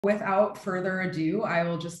Without further ado, I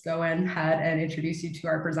will just go ahead and introduce you to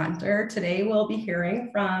our presenter. Today, we'll be hearing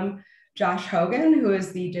from Josh Hogan, who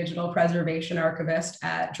is the Digital Preservation Archivist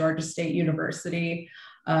at Georgia State University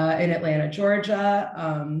in Atlanta, Georgia.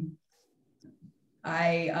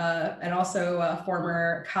 And also a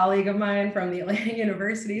former colleague of mine from the Atlanta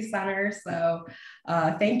University Center. So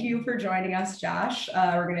thank you for joining us, Josh.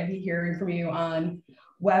 We're going to be hearing from you on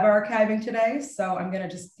web archiving today. So I'm going to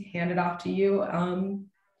just hand it off to you.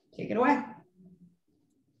 Take it away.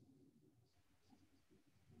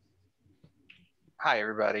 Hi,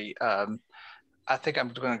 everybody. I think I'm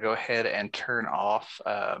going to go ahead and turn off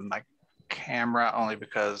my camera only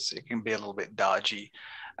because it can be a little bit dodgy,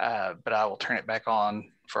 but I will turn it back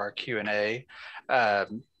on for our Q&A.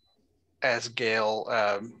 As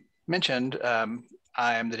Gail mentioned,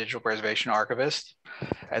 I am the Digital Preservation Archivist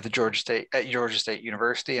at Georgia State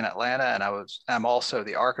University in Atlanta, and I'm also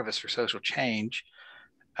the Archivist for Social Change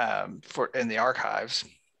in the archives.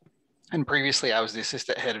 And previously, I was the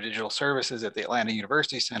Assistant Head of Digital Services at the Atlanta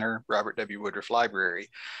University Center, Robert W. Woodruff Library,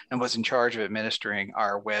 and was in charge of administering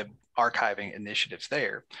our web archiving initiatives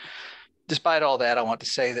there. Despite all that, I want to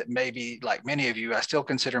say that maybe, like many of you, I still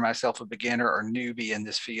consider myself a beginner or newbie in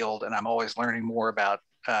this field, and I'm always learning more about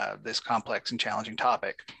this complex and challenging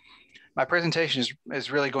topic. My presentation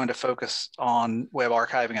is really going to focus on web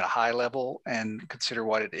archiving at a high level and consider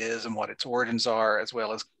what it is and what its origins are, as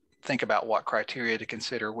well as think about what criteria to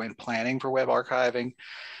consider when planning for web archiving,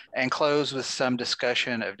 and close with some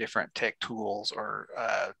discussion of different tech tools or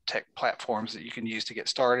tech platforms that you can use to get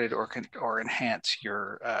started or enhance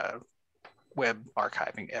your web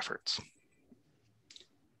archiving efforts.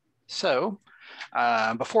 So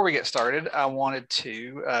before we get started, I wanted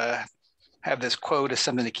to have this quote as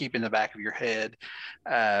something to keep in the back of your head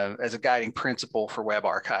as a guiding principle for web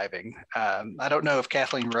archiving. I don't know if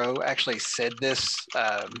Kathleen Rowe actually said this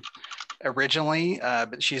originally,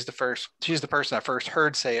 but she's the person I first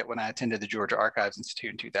heard say it when I attended the Georgia Archives Institute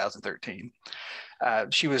in 2013.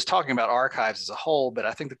 She was talking about archives as a whole, but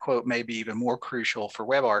I think the quote may be even more crucial for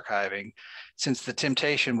web archiving, since the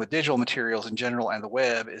temptation with digital materials in general and the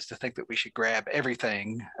web is to think that we should grab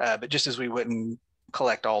everything, but just as we wouldn't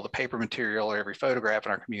collect all the paper material or every photograph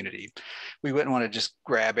in our community, we wouldn't want to just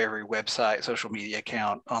grab every website, social media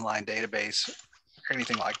account, online database, or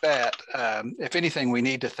anything like that. If anything, we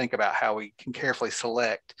need to think about how we can carefully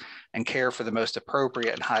select and care for the most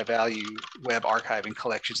appropriate and high value web archiving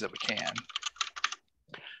collections that we can.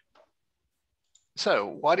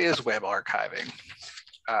 So what is web archiving?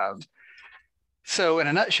 So in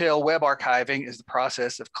a nutshell, web archiving is the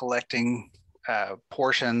process of collecting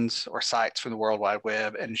portions or sites from the World Wide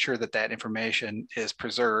Web and ensure that that information is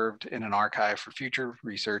preserved in an archive for future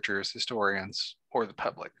researchers, historians, or the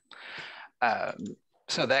public.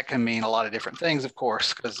 So that can mean a lot of different things, of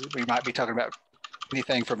course, because we might be talking about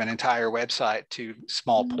anything from an entire website to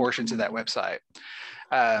small portions of that website.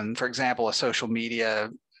 For example, a social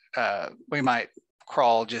media, we might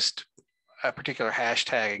crawl just a particular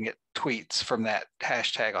hashtag and get tweets from that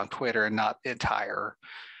hashtag on Twitter and not the entire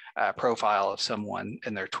profile of someone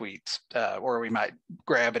in their tweets, or we might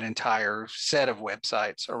grab an entire set of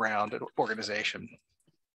websites around an organization.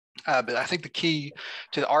 But I think the key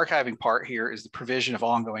to the archiving part here is the provision of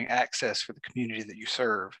ongoing access for the community that you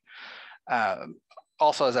serve.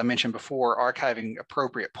 Also, as I mentioned before, archiving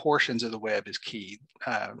appropriate portions of the web is key.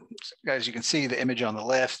 As you can see, the image on the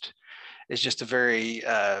left is just a very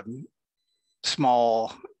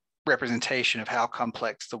small representation of how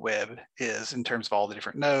complex the web is in terms of all the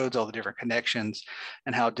different nodes, all the different connections,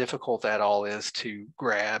 and how difficult that all is to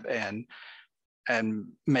grab and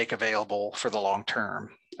make available for the long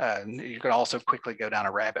term. You can also quickly go down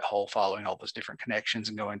a rabbit hole following all those different connections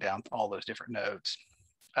and going down all those different nodes.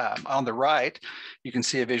 On the right, you can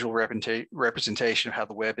see a visual representation of how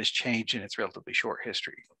the web has changed in its relatively short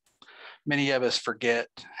history. Many of us forget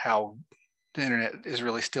how the internet is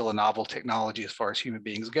really still a novel technology as far as human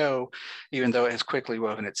beings go, even though it has quickly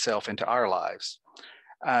woven itself into our lives.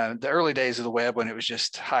 The early days of the web, when it was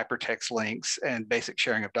just hypertext links and basic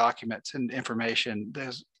sharing of documents and information,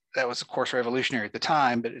 that was of course revolutionary at the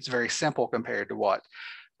time, but it's very simple compared to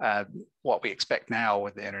what we expect now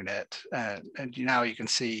with the internet. And now you can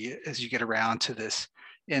see as you get around to this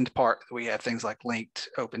end part, we have things like linked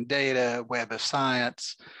open data, web of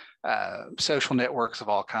science, social networks of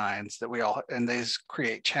all kinds and these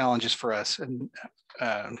create challenges for us and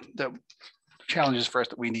that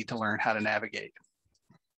we need to learn how to navigate.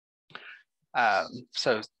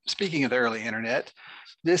 So speaking of the early internet,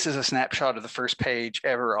 this is a snapshot of the first page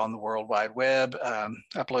ever on the World Wide Web,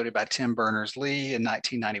 uploaded by Tim Berners-Lee in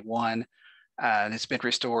 1991. and it's been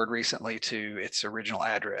restored recently to its original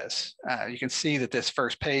address. You can see that this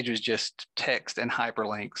first page is just text and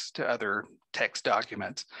hyperlinks to other text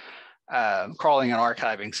documents. Crawling and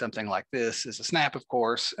archiving something like this is a snap, of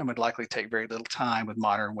course, and would likely take very little time with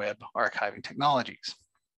modern web archiving technologies.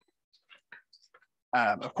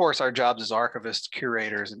 Of course, our jobs as archivists,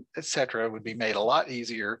 curators, et cetera, would be made a lot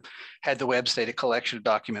easier had the web stayed a collection of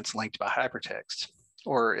documents linked by hypertext,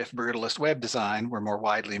 or if brutalist web design were more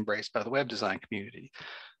widely embraced by the web design community.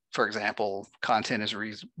 For example, content is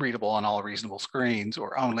readable on all reasonable screens,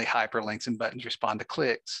 or only hyperlinks and buttons respond to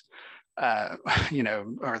clicks, or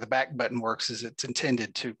the back button works as it's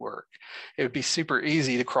intended to work. It would be super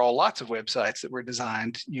easy to crawl lots of websites that were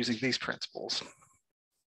designed using these principles.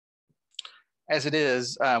 As it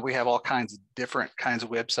is, we have all kinds of different kinds of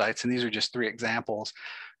websites, and these are just 3 examples.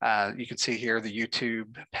 You can see here the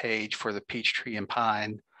YouTube page for the Peachtree and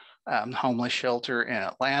Pine homeless shelter in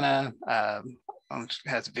Atlanta.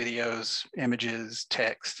 Has videos, images,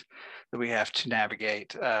 text that we have to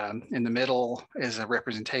navigate. In the middle is a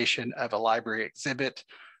representation of a library exhibit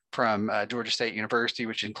from Georgia State University,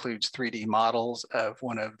 which includes 3D models of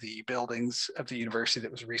one of the buildings of the university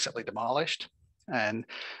that was recently demolished. And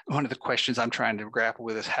one of the questions I'm trying to grapple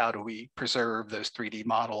with is how do we preserve those 3D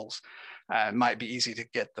models? It might be easy to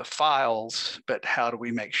get the files, but how do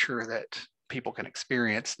we make sure that people can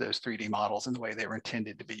experience those 3D models in the way they were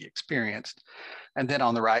intended to be experienced? And then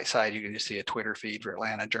on the right side, you can just see a Twitter feed for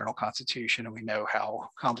Atlanta Journal-Constitution, and we know how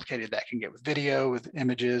complicated that can get with video, with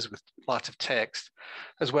images, with lots of text,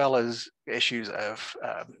 as well as issues of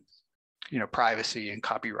privacy and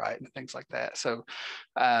copyright and things like that. So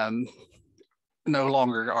no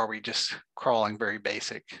longer are we just crawling very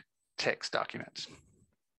basic text documents.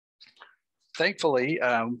 Thankfully,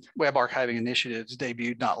 web archiving initiatives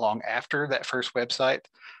debuted not long after that first website.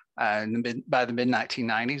 By the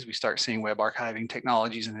mid-1990s, we start seeing web archiving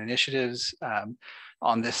technologies and initiatives.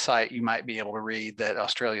 On this site, you might be able to read that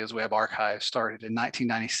Australia's web archive started in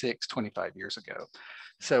 1996, 25 years ago.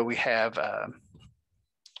 So we have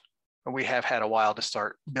had a while to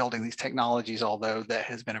start building these technologies, although that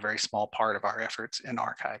has been a very small part of our efforts in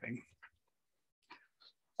archiving.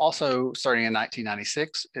 Also, starting in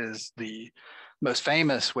 1996 is the most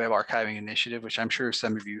famous web archiving initiative, which I'm sure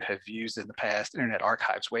some of you have used in the past, Internet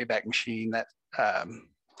Archive's Wayback Machine, that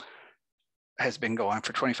has been going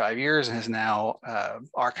for 25 years and has now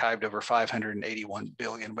archived over 581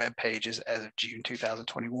 billion web pages as of June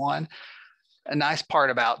 2021. A nice part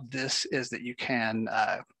about this is that you can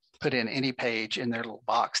put in any page in their little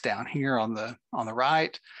box down here on the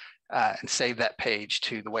right and save that page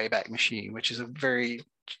to the Wayback Machine, which is a very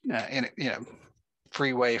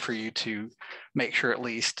free way for you to make sure at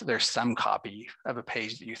least there's some copy of a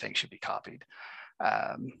page that you think should be copied.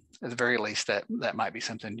 At the very least, that might be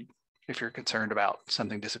something, if you're concerned about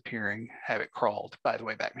something disappearing, have it crawled by the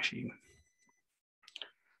Wayback Machine.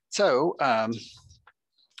 So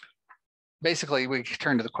basically, we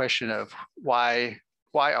turn to the question of why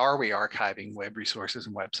are we archiving web resources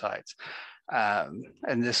and websites?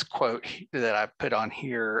 And this quote that I put on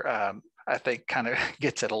here, I think kind of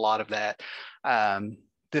gets at a lot of that.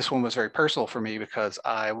 This one was very personal for me because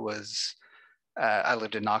I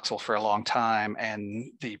lived in Knoxville for a long time,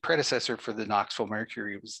 and the predecessor for the Knoxville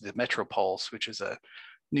Mercury was the Metro Pulse, which is a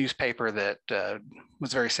newspaper that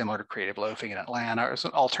was very similar to Creative Loafing in Atlanta. It was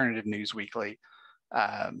an alternative news weekly,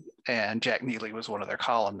 and Jack Neely was one of their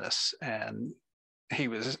columnists, and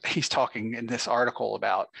he's talking in this article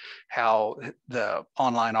about how the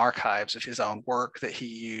online archives of his own work that he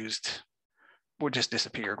used were just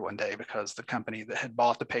disappeared one day because the company that had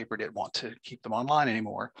bought the paper didn't want to keep them online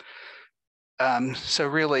anymore. So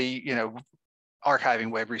really, archiving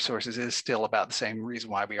web resources is still about the same reason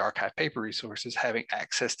why we archive paper resources, having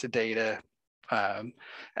access to data,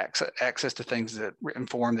 access to things that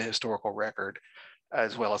inform the historical record,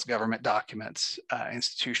 as well as government documents,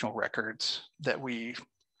 institutional records that we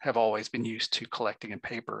have always been used to collecting in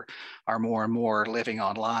paper are more and more living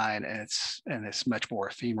online, and it's much more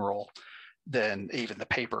ephemeral than even the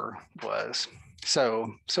paper was.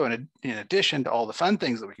 So in addition to all the fun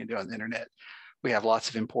things that we can do on the internet, we have lots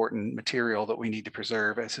of important material that we need to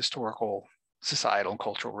preserve as historical, societal, and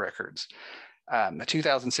cultural records. A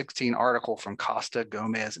 2016 article from Costa,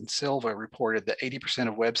 Gomez, and Silva reported that 80%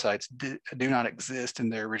 of websites do not exist in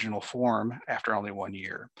their original form after only 1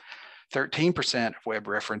 year. 13%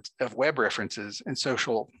 of web references in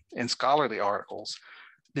social and scholarly articles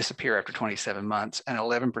disappear after 27 months, and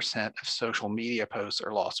 11% of social media posts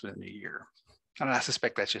are lost within a year. And I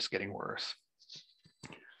suspect that's just getting worse.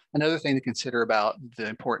 Another thing to consider about the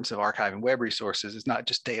importance of archiving web resources is not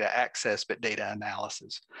just data access, but data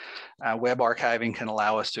analysis. Web archiving can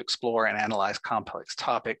allow us to explore and analyze complex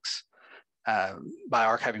topics. By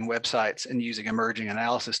archiving websites and using emerging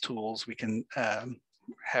analysis tools, we can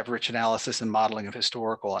have rich analysis and modeling of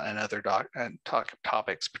historical and other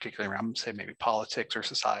topics, particularly around, say, maybe politics or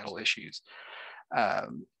societal issues.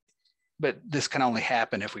 But this can only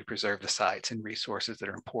happen if we preserve the sites and resources that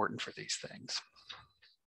are important for these things.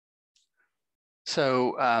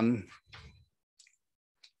 So I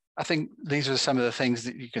think these are some of the things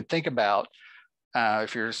that you can think about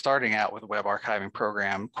if you're starting out with a web archiving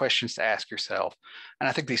program, questions to ask yourself. And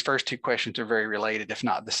I think these first two questions are very related, if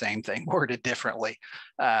not the same thing, worded differently.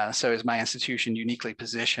 So is my institution uniquely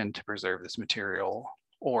positioned to preserve this material?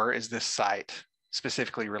 Or is this site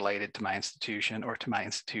specifically related to my institution or to my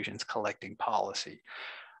institution's collecting policy?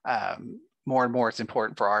 More and more, it's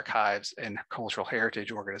important for archives and cultural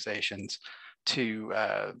heritage organizations to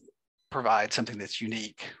provide something that's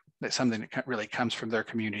unique, that's something that really comes from their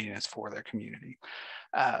community and is for their community.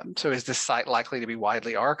 So is this site likely to be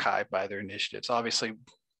widely archived by their initiatives? Obviously,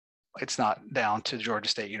 it's not down to Georgia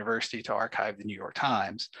State University to archive the New York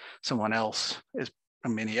Times. Someone else,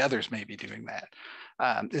 many others may be doing that.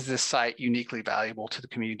 Is this site uniquely valuable to the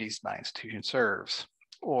communities my institution serves?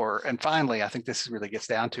 And finally, I think this really gets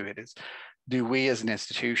down to it, is do we as an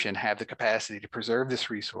institution have the capacity to preserve this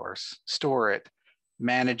resource, store it,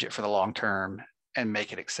 manage it for the long term, and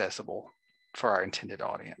make it accessible for our intended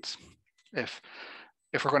audience? If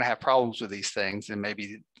we're going to have problems with these things, then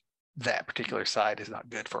maybe that particular site is not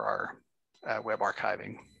good for our web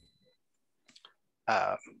archiving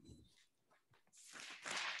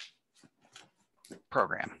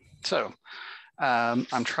program. So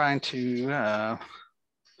I'm trying to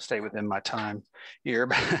stay within my time here,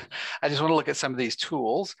 but I just want to look at some of these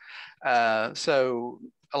tools. So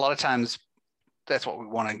a lot of times that's what we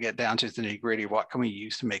want to get down to, is the nitty-gritty. What can we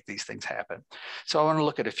use to make these things happen? So I want to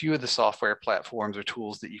look at a few of the software platforms or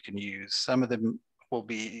tools that you can use. Some of them will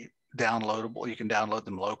be downloadable. You can download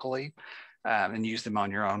them locally and use them on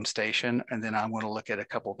your own station. And then I want to look at a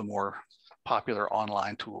couple of the more popular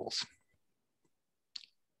online tools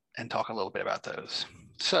and talk a little bit about those.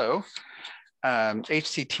 So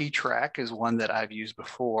HCT Track is one that I've used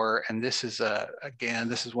before. And this is, again,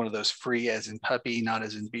 this is one of those free as in puppy, not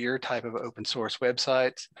as in beer type of open source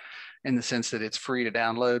websites, in the sense that it's free to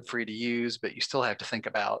download, free to use, but you still have to think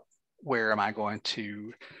about, where am I going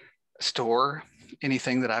to store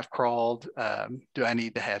anything that I've crawled? Do I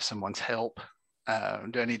need to have someone's help?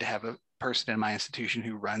 Do I need to have a person in my institution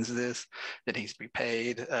who runs this that needs to be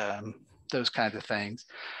paid? Those kinds of things.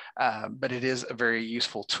 But it is a very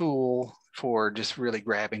useful tool for just really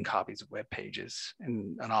grabbing copies of web pages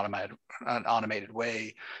in an automated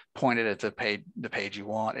way, pointed at the page you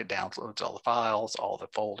want. It downloads all the files, all the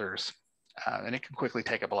folders, and it can quickly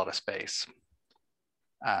take up a lot of space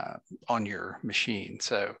on your machine.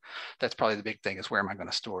 So that's probably the big thing, is where am I going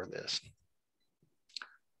to store this?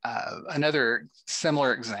 Another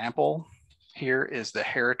similar example here is the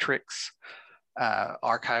Heritrix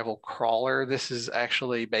archival crawler. This is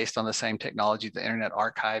actually based on the same technology the Internet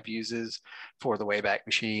Archive uses for the Wayback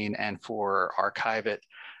Machine and for Archive-It.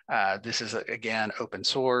 This is, again, open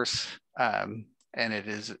source, and it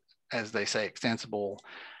is, as they say, extensible,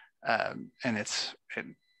 and it's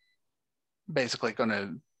basically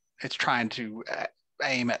it's trying to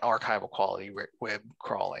aim at archival quality web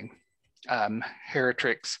crawling.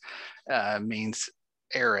 Heritrix means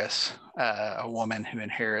heiress, a woman who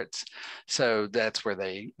inherits. So that's where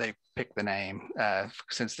they pick the name,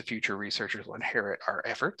 since the future researchers will inherit our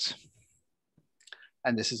efforts.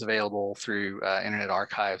 And this is available through Internet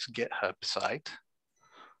Archive's GitHub site.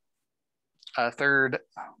 A third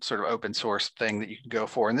sort of open source thing that you can go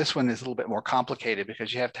for, and this one is a little bit more complicated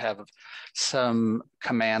because you have to have some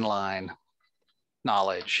command line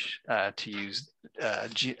knowledge to use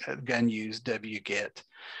gun-use wget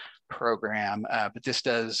program, but this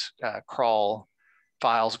does crawl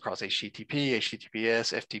files across HTTP,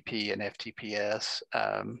 HTTPS, FTP, and FTPS.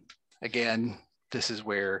 Again, this is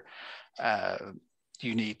where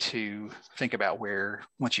you need to think about where,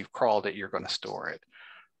 once you've crawled it, you're going to store it.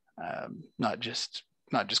 Not just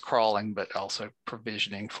crawling, but also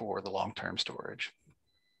provisioning for the long-term storage.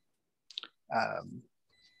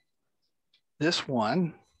 This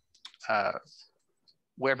one,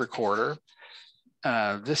 Web Recorder,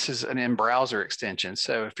 this is an in-browser extension.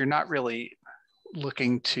 So if you're not really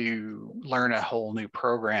looking to learn a whole new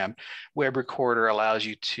program, Web Recorder allows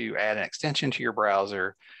you to add an extension to your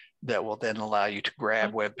browser that will then allow you to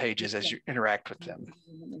grab web pages as you interact with them.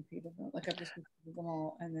 Like I've just them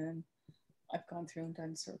all, and then I've gone through and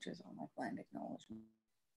done searches on like land acknowledgement.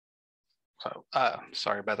 So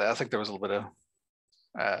sorry about that. I think there was a little bit of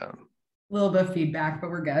a little bit of feedback, but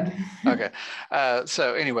we're good. Okay.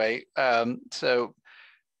 So anyway, so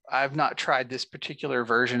I've not tried this particular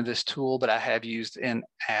version of this tool, but I have used an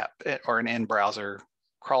app or an in-browser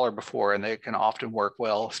crawler before, and they can often work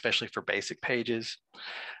well, especially for basic pages.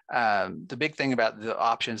 The big thing about the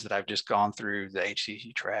options that I've just gone through, the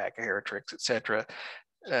HTTP track, Heritrix, etc.,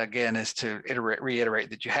 again, is to reiterate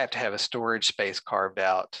that you have to have a storage space carved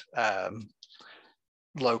out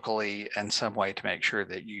locally in some way to make sure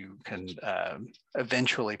that you can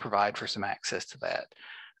eventually provide for some access to that.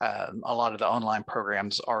 A lot of the online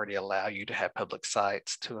programs already allow you to have public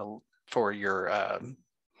sites for your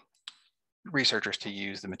researchers to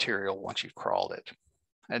use the material once you've crawled it.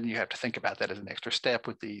 And you have to think about that as an extra step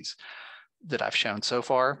with these that I've shown so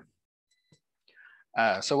far.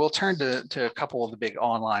 So we'll turn to a couple of the big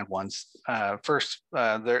online ones. First,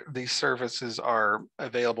 these services are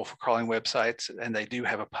available for crawling websites, and they do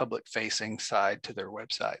have a public-facing side to their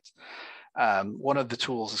websites. One of the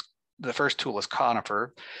tools, the first tool is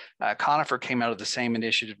Conifer. Conifer came out of the same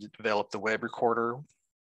initiative to develop the web recorder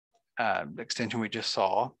extension we just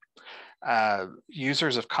saw.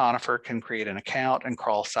 Users of Conifer can create an account and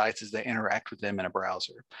crawl sites as they interact with them in a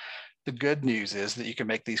browser. The good news is that you can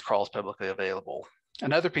make these crawls publicly available.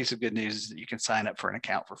 Another piece of good news is that you can sign up for an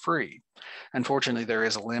account for free. Unfortunately, there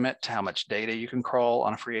is a limit to how much data you can crawl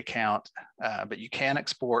on a free account, but you can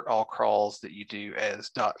export all crawls that you do as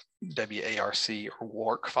 .warc or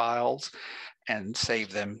WARC files and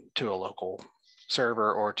save them to a local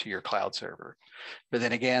server or to your cloud server. But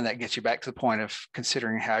then again, that gets you back to the point of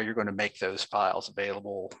considering how you're going to make those files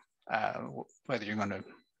available, whether you're going to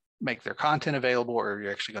make their content available or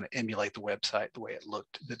you're actually going to emulate the website the way it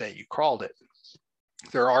looked the day you crawled it.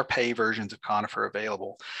 There are pay versions of Conifer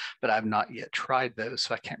available, but I've not yet tried those,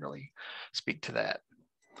 so I can't really speak to that.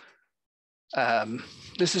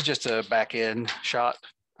 This is just a back end shot.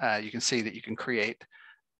 You can see that you can create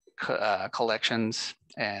collections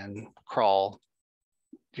and crawl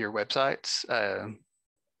your websites. You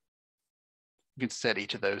can set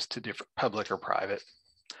each of those to different public or private.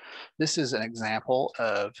 This is an example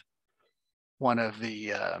of one of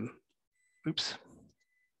the, oops,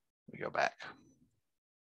 let me go back.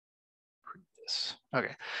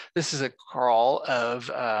 Okay, this is a crawl of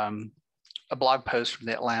a blog post from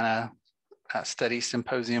the Atlanta Study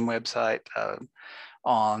Symposium website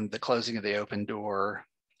on the closing of the Open Door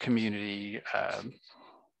community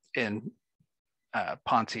in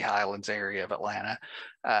Ponce Highlands area of Atlanta.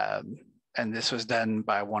 And this was done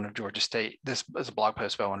by one of Georgia State, this was a blog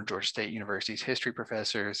post by one of Georgia State University's history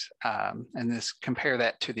professors. And this compare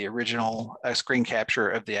that to the original screen capture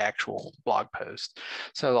of the actual blog post.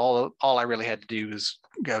 So all I really had to do was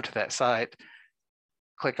go to that site,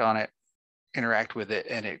 click on it, interact with it,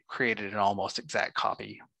 and it created an almost exact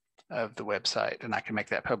copy of the website. And I can make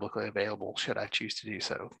that publicly available should I choose to do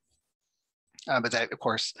so. But that, of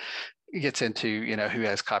course, gets into, you know, who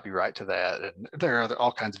has copyright to that. And there are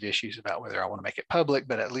all kinds of issues about whether I want to make it public,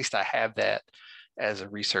 but at least I have that as a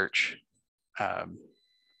research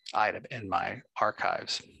item in my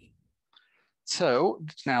archives. So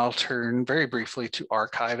now I'll turn very briefly to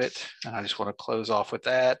Archive It. And I just want to close off with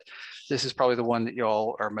that. This is probably the one that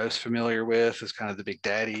y'all are most familiar with. It's kind of the big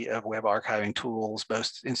daddy of web archiving tools.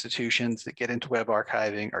 Most institutions that get into web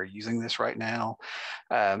archiving are using this right now.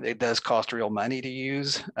 It does cost real money to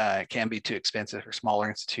use. It can be too expensive for smaller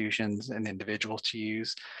institutions and individuals to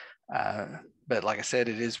use. But like I said,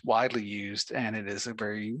 it is widely used and it is a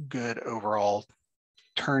very good overall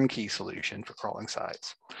turnkey solution for crawling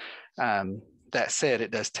sites. That said,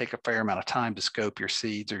 it does take a fair amount of time to scope your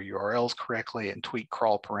seeds or URLs correctly and tweak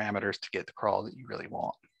crawl parameters to get the crawl that you really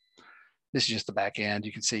want. This is just the back end.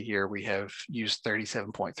 You can see here we have used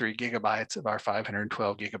 37.3 gigabytes of our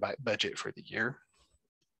 512 gigabyte budget for the year.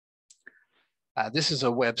 This is a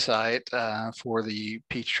website for the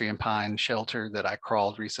Peachtree and Pine shelter that I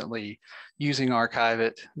crawled recently using Archive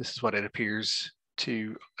It. This is what it appears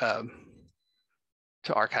to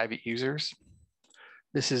Archive It users.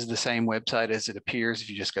 This is the same website as it appears if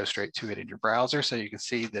you just go straight to it in your browser. So you can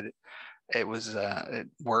see that it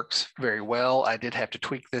works very well. I did have to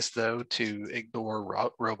tweak this though to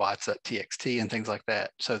ignore robots.txt and things like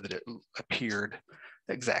that so that it appeared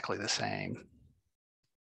exactly the same.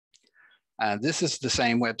 This is the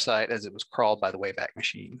same website as it was crawled by the Wayback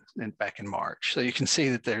Machine back in March. So you can see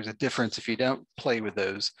that there's a difference. If you don't play with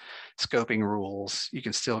those scoping rules, you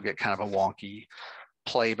can still get kind of a wonky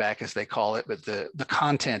playback, as they call it, but the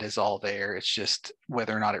content is all there. It's just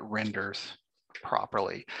whether or not it renders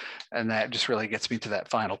properly. And that just really gets me to that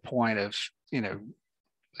final point of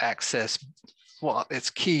access. Well, it's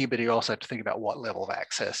key, but you also have to think about what level of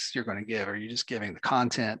access you're going to give. Are you just giving the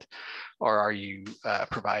content, or are you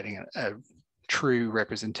providing a true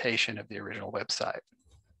representation of the original website?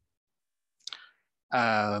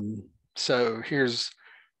 So here's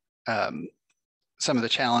some of the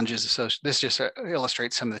challenges of social. This just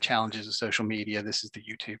illustrates some of the challenges of social media. This is the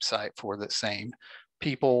YouTube site for the same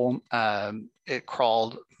people. It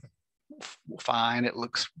crawled fine. It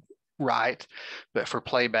looks right, but for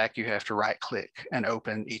playback, you have to right click and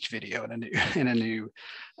open each video in a new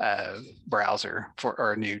browser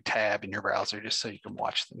or a new tab in your browser, just so you can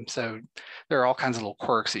watch them. So there are all kinds of little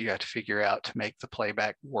quirks that you have to figure out to make the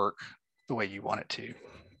playback work the way you want it to.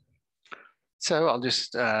 So I'll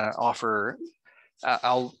just offer,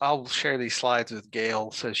 I'll share these slides with Gail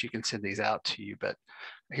so she can send these out to you, but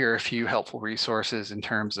here are a few helpful resources in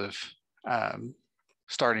terms of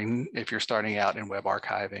if you're starting out in web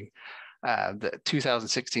archiving. The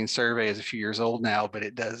 2016 survey is a few years old now, but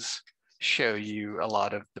it does show you a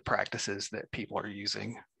lot of the practices that people are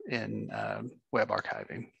using in web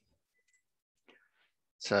archiving.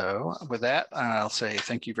 So with that, I'll say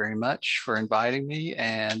thank you very much for inviting me,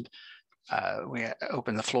 and we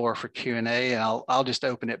open the floor for Q&A, and I'll just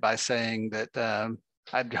open it by saying that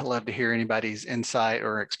I'd love to hear anybody's insight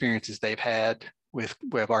or experiences they've had with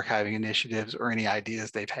web archiving initiatives, or any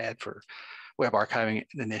ideas they've had for web archiving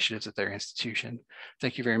initiatives at their institution.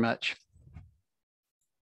 Thank you very much.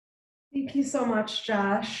 Thank you so much,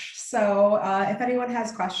 Josh. So if anyone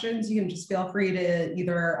has questions, you can just feel free to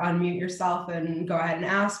either unmute yourself and go ahead and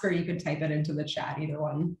ask, or you can type it into the chat, either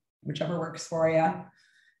one, whichever works for you.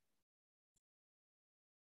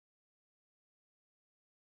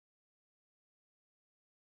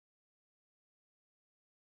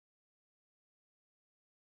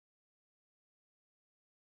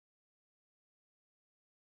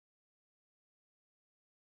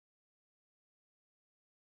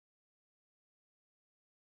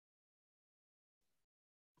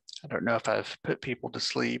 I don't know if I've put people to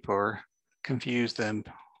sleep or confused them.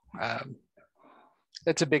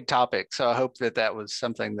 It's a big topic, so I hope that was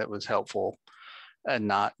something that was helpful and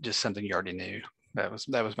not just something you already knew. That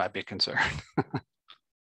was my big concern.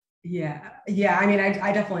 Yeah. I mean,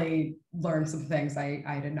 I definitely learned some things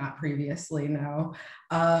I did not previously know.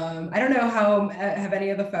 I don't know have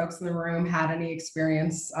any of the folks in the room had any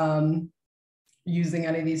experience using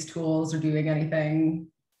any of these tools or doing anything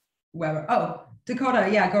web? Oh, Dakota,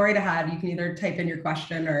 yeah, go right ahead. You can either type in your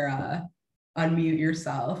question or unmute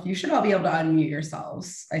yourself. You should all be able to unmute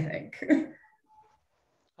yourselves, I think.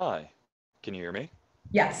 Hi, can you hear me?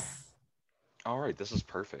 Yes. All right, this is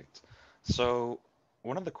perfect. So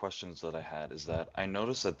one of the questions that I had is that I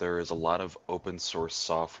noticed that there is a lot of open source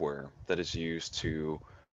software that is used to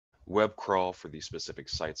web crawl for these specific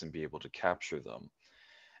sites and be able to capture them.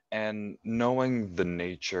 And knowing the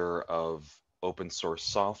nature of open source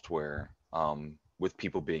software, with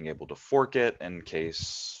people being able to fork it in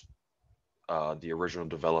case the original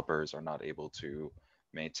developers are not able to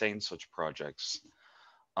maintain such projects,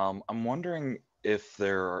 I'm wondering if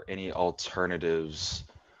there are any alternatives,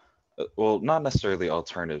 well, not necessarily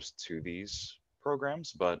alternatives to these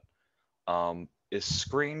programs, but is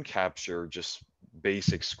screen capture, just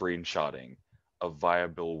basic screenshotting, a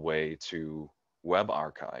viable way to web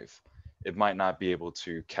archive? It might not be able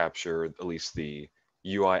to capture at least the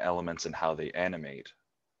UI elements and how they animate,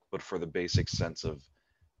 but for the basic sense of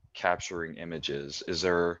capturing images, is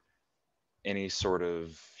there any sort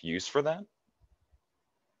of use for that?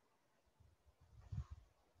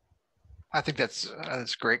 I think that's a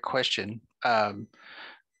great question. And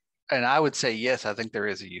I would say, yes, I think there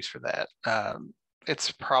is a use for that.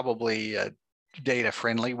 It's probably a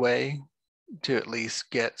data-friendly way to at least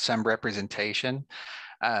get some representation.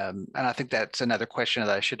 And I think that's another question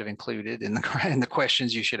that I should have included in the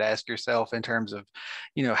questions you should ask yourself in terms of,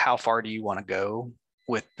 how far do you want to go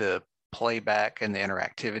with the playback and the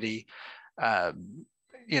interactivity?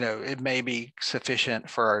 It may be sufficient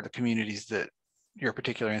for the communities that your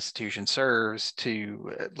particular institution serves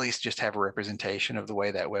to at least just have a representation of the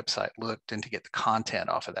way that website looked and to get the content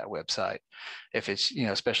off of that website. If it's,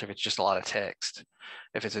 especially if it's just a lot of text,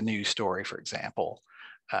 if it's a news story, for example,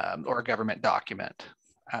 or a government document.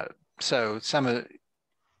 So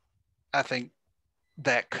I think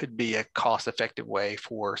that could be a cost-effective way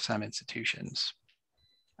for some institutions.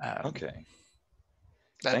 Okay.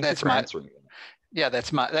 Thank you for answering. Yeah,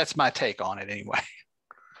 that's my take on it anyway.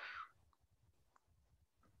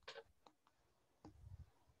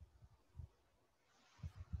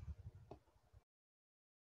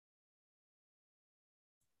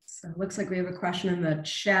 So it looks like we have a question in the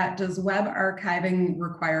chat. Does web archiving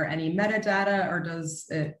require any metadata, or does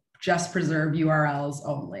it just preserve URLs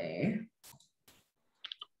only?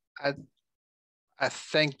 I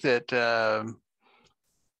think that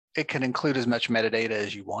it can include as much metadata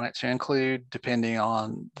as you want it to include, depending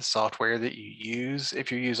on the software that you use.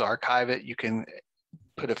 If you use Archivit, you can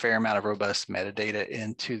put a fair amount of robust metadata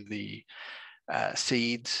into the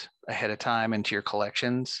seeds ahead of time into your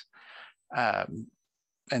collections,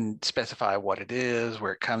 and specify what it is,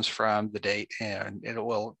 where it comes from, the date, and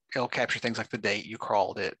it'll capture things like the date you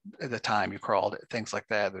crawled it, the time you crawled it, things like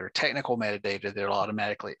that. There are technical metadata that it'll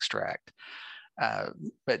automatically extract.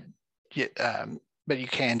 But you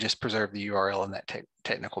can just preserve the URL in that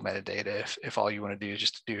technical metadata if all you want to do is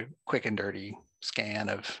just do a quick and dirty scan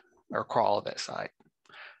of or crawl of that site.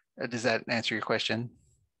 Does that answer your question?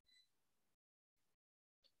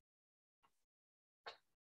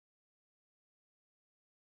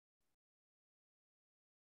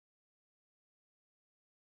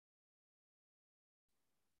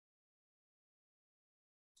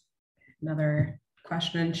 Another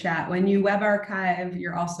question in chat. When you web archive,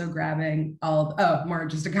 you're also grabbing all, more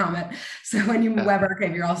just a comment. So when you web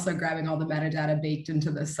archive, you're also grabbing all the metadata baked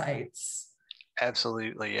into the sites.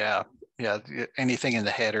 Absolutely, yeah. Yeah, anything in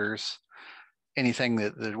the headers, anything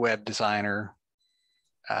that the web designer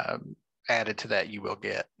added to that, you will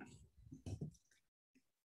get.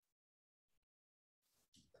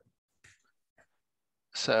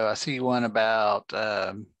 So I see one about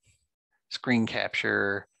screen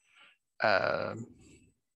capture.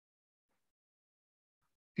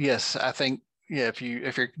 Yes, I think, yeah, if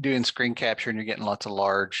you're doing screen capture and you're getting lots of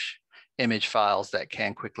large image files, that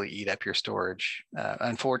can quickly eat up your storage.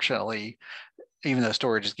 Unfortunately, even though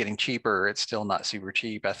storage is getting cheaper, it's still not super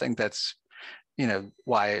cheap. I think that's,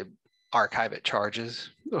 why Archivit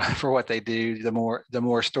charges for what they do. The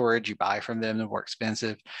more storage you buy from them, the more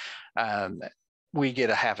expensive. We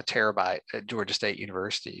get a half a terabyte at Georgia State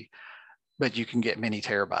University, but you can get many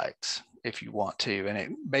terabytes if you want to, and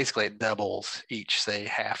it doubles each, say,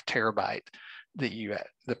 half terabyte that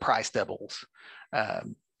the price doubles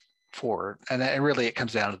and really it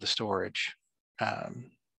comes down to the storage.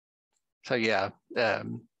 So yeah,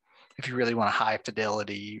 if you really want a high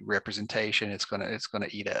fidelity representation, it's gonna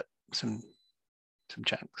eat up some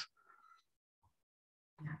chunks.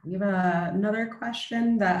 We have another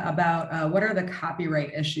question about what are the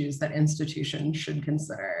copyright issues that institutions should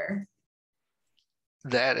consider?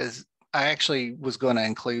 I actually was going to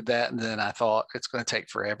include that, and then I thought it's going to take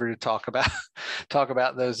forever to talk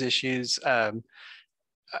about those issues.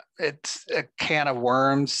 It's a can of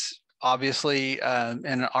worms, obviously.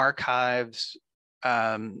 In archives,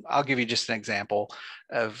 I'll give you just an example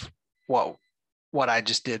of what I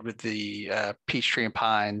just did with the Peachtree and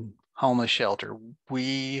Pine homeless shelter.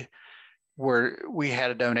 We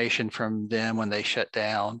had a donation from them when they shut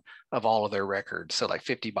down of all of their records, so like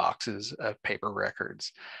 50 boxes of paper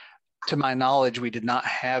records. To my knowledge, we did not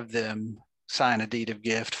have them sign a deed of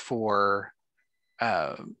gift for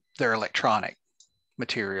their electronic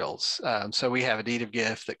materials. So we have a deed of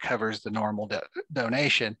gift that covers the normal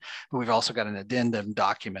donation, but we've also got an addendum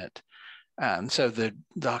document. So the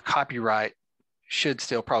copyright should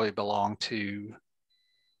still probably belong to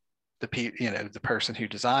the person who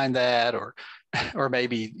designed that, or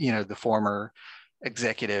maybe the former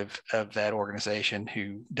executive of that organization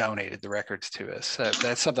who donated the records to us. So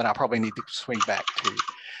that's something I'll probably need to swing back to.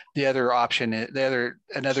 The other option,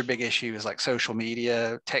 another big issue is like social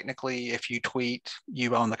media. Technically, if you tweet,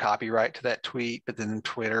 you own the copyright to that tweet, but then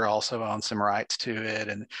Twitter also owns some rights to it.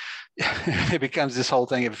 And it becomes this whole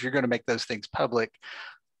thing of, if you're going to make those things public,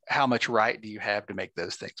 how much right do you have to make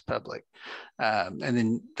those things public? And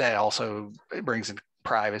then that also brings in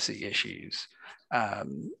privacy issues.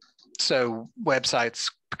 So websites,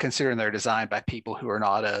 considering they're designed by people who are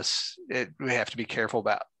not us, we have to be careful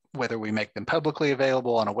about whether we make them publicly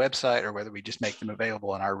available on a website or whether we just make them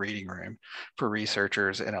available in our reading room for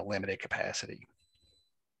researchers in a limited capacity.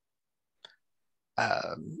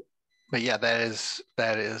 But yeah, that is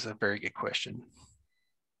a very good question,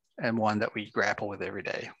 and one that we grapple with every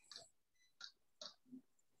day.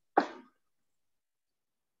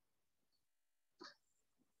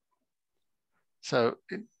 So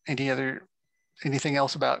anything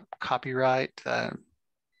else about copyright that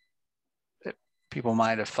people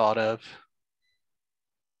might have thought of?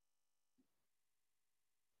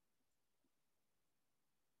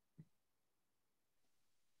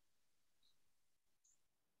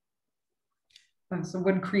 So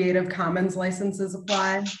would Creative Commons licenses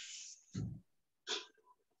apply?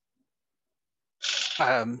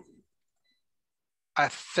 I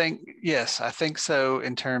think, yes, I think so,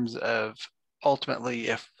 in terms of ultimately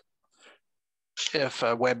if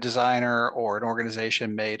a web designer or an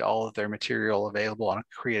organization made all of their material available on a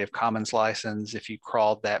Creative Commons license, if you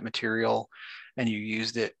crawled that material and you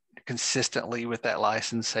used it consistently with that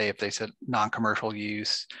license, say if they said non-commercial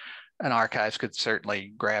use, an archives could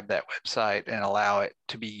certainly grab that website and allow it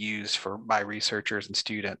to be used by researchers and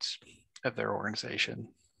students of their organization.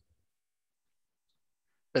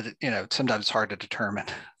 But sometimes it's hard to determine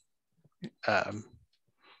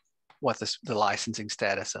what the licensing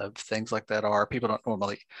status of things like that are. People don't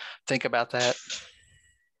normally think about that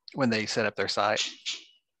when they set up their site.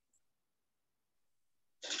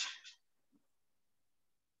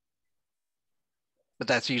 But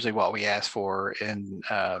that's usually what we ask for in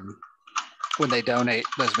when they donate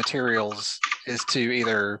those materials, is to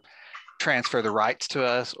either transfer the rights to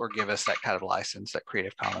us or give us that kind of license, that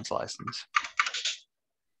Creative Commons license.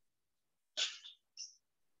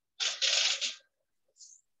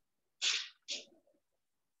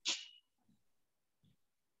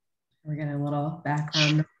 We're getting a little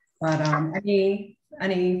background, but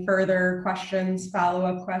any further questions,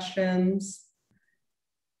 follow-up questions?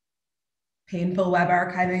 Painful web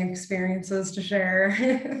archiving experiences to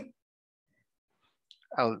share?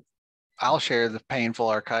 I'll share the painful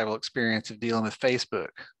archival experience of dealing with Facebook.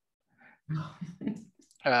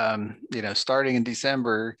 Starting in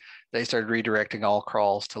December, they started redirecting all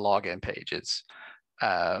crawls to login pages.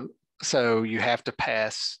 So you have to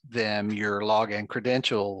pass them your login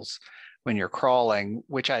credentials when you're crawling,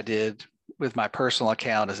 which I did with my personal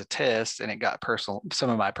account as a test, and it got some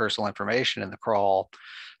of my personal information in the crawl.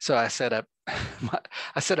 So I set up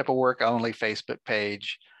a work-only Facebook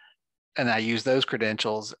page, and I used those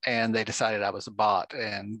credentials, and they decided I was a bot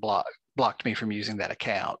and blocked me from using that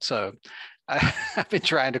account. So I've been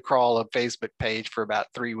trying to crawl a Facebook page for about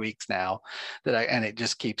 3 weeks now, and it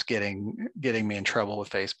just keeps getting me in trouble with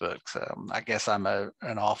Facebook. So I guess I'm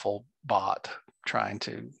an awful bot trying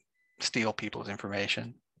to steal people's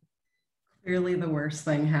information. Clearly the worst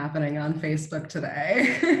thing happening on Facebook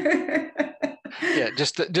today. Yeah,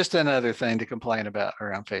 just another thing to complain about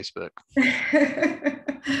around Facebook.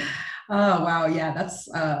 Oh, wow. Yeah,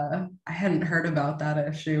 that's, I hadn't heard about that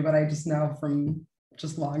issue, but I just know from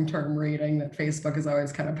just long-term reading that Facebook has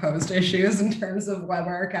always kind of posed issues in terms of web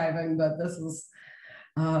archiving, but this is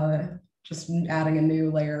just adding a new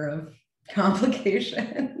layer of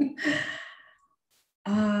complication.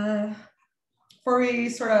 Before we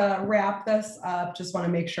sort of wrap this up, just want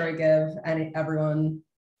to make sure I give everyone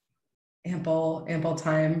ample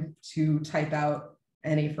time to type out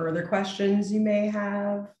any further questions you may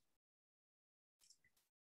have.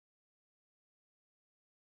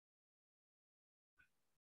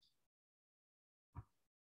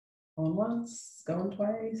 Going once, going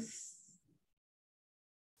twice.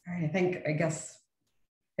 All right, I guess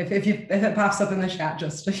if it pops up in the chat,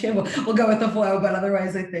 just we'll go with the flow. But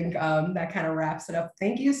otherwise, I think that kind of wraps it up.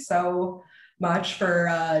 Thank you so much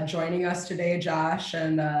for joining us today, Josh,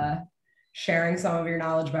 and sharing some of your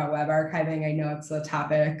knowledge about web archiving. I know it's a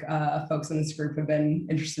topic folks in this group have been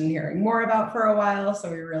interested in hearing more about for a while, so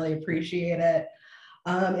we really appreciate it.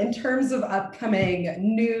 In terms of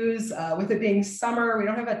upcoming news, with it being summer, we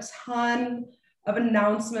don't have a ton of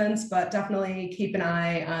announcements, but definitely keep an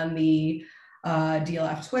eye on the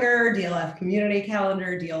DLF Twitter, DLF community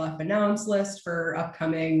calendar, DLF announce list for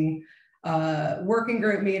upcoming working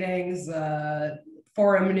group meetings,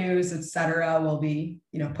 forum news, etc. We'll be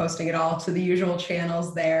posting it all to the usual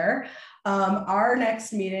channels there. Our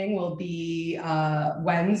next meeting will be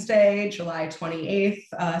Wednesday, July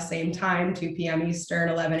 28th, same time, 2 p.m. Eastern,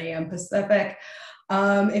 11 a.m. Pacific.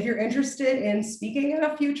 If you're interested in speaking at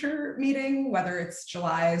a future meeting, whether it's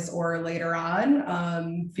July's or later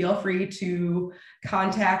on, feel free to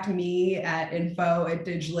contact me at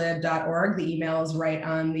info@diglib.org. The email is right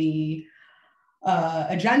on the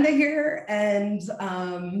agenda here. And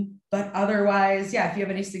but otherwise, yeah, if you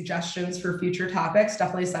have any suggestions for future topics,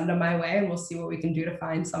 definitely send them my way and we'll see what we can do to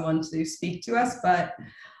find someone to speak to us. But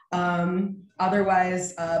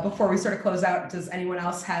otherwise, before we sort of close out, does anyone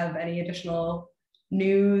else have any additional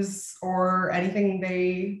news or anything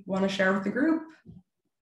they want to share with the group?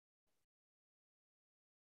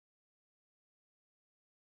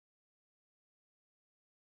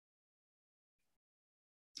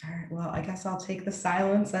 All right, well, I guess I'll take the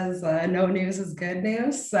silence as no news is good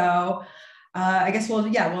news. So I guess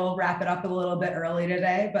we'll wrap it up a little bit early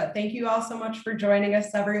today, but thank you all so much for joining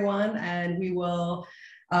us, everyone. And we will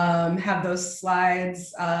have those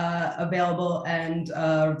slides available, and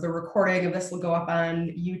the recording of this will go up on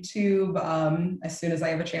YouTube as soon as I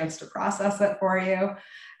have a chance to process it for you.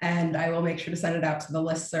 And I will make sure to send it out to the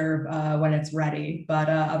listserv when it's ready. But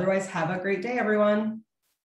otherwise, have a great day, everyone.